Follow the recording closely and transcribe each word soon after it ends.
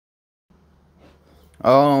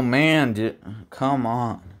Oh man, dude, come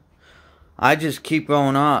on. I just keep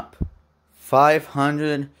going up.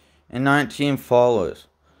 519 followers.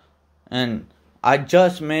 And I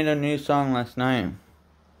just made a new song last night.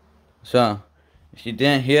 So, if you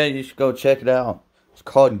didn't hear it, you should go check it out. It's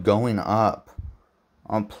called Going Up.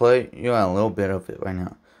 I'll play you a little bit of it right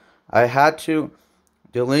now. I had to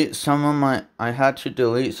delete some of my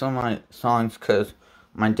songs because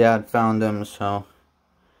my dad found them, so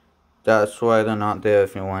that's why they're not there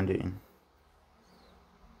if you're wondering.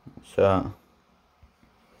 So,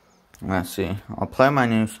 let's see. I'll play my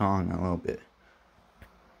new song a little bit.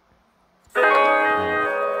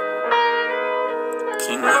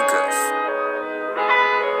 King Lucas.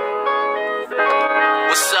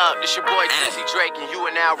 What's up? It's your boy Dizzy Drake, and you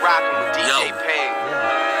are now rocking with DJ Payne.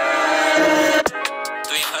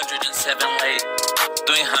 307 late.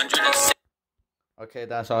 307. Okay,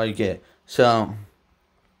 that's all you get. So,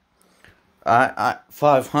 I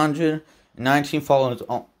 519 followers.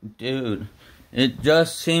 Oh, dude, it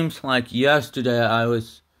just seems like yesterday I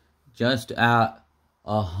was just at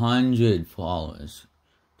 100 followers.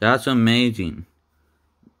 That's amazing.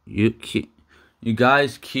 You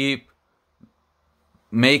guys keep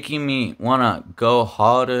making me wanna go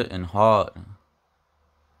harder and harder.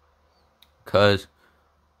 Cause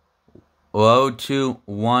road to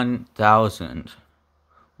 1,000.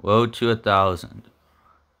 Road to 1,000.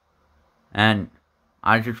 And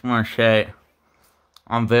I just want to say,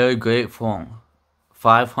 I'm very grateful.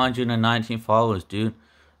 519 followers, dude.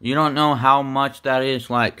 You don't know how much that is.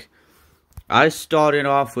 Like, I started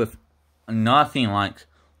off with nothing. I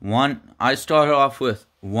started off with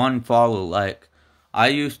one follow. Like, I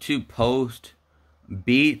used to post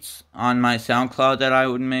beats on my SoundCloud that I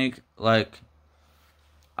would make. Like,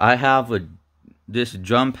 I have this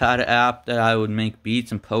drum pad app that I would make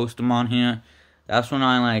beats and post them on here. That's when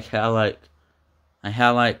I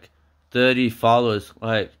had 30 followers.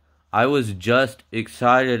 Like, I was just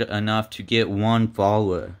excited enough to get one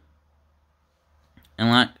follower.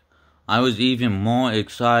 And I was even more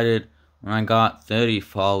excited when I got 30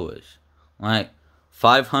 followers.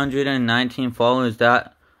 519 followers,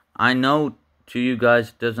 that I know to you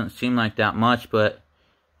guys doesn't seem like that much, but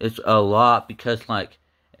it's a lot because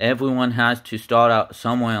everyone has to start out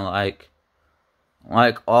somewhere. Like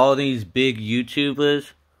all these big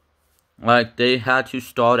YouTubers, they had to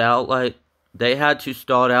start out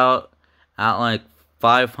at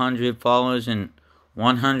 500 followers and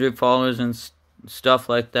 100 followers and stuff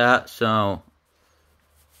like that. So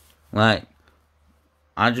I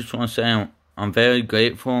just want to say I'm very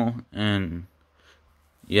grateful. And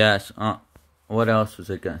yes, what else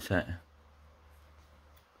was I gonna say?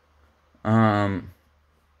 I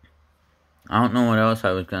don't know what else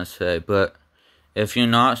I was gonna say, but if you're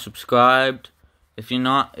not subscribed, if you're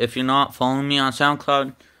not following me on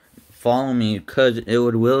SoundCloud, follow me, because it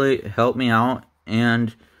would really help me out.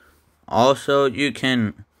 And also you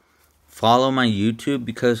can follow my YouTube,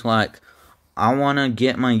 because I want to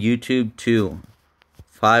get my YouTube to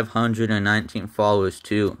 519 followers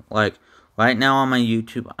too. Right now on my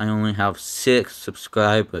YouTube I only have 6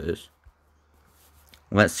 subscribers.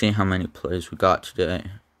 Let's see how many plays we got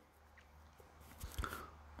today.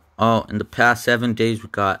 Oh, in the past 7 days we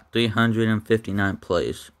got 359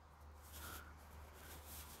 plays.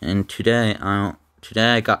 And today I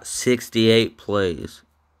got 68 plays.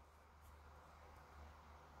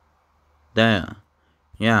 There.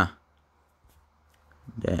 Yeah.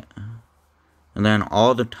 There. And then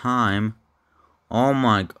all the time, oh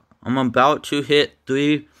my god, I'm about to hit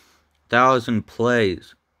 3,000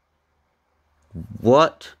 plays.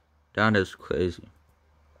 What? That is crazy.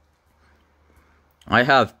 I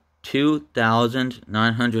have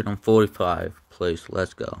 2,945 plays.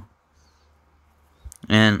 Let's go.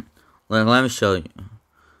 And let me show you.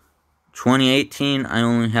 2018, I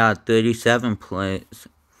only had 37 plays.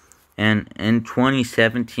 And in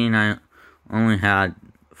 2017, I only had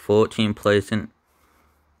 14 plays. And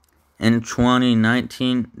in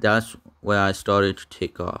 2019, that's where I started to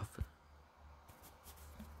take off.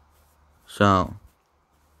 So,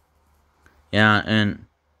 yeah, and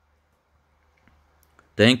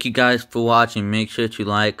thank you guys for watching. Make sure to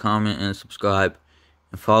like, comment, and subscribe.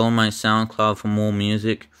 And follow my SoundCloud for more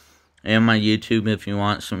music. And my YouTube if you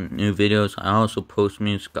want some new videos. I also post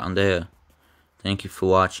music on there. Thank you for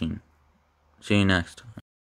watching. See you next time.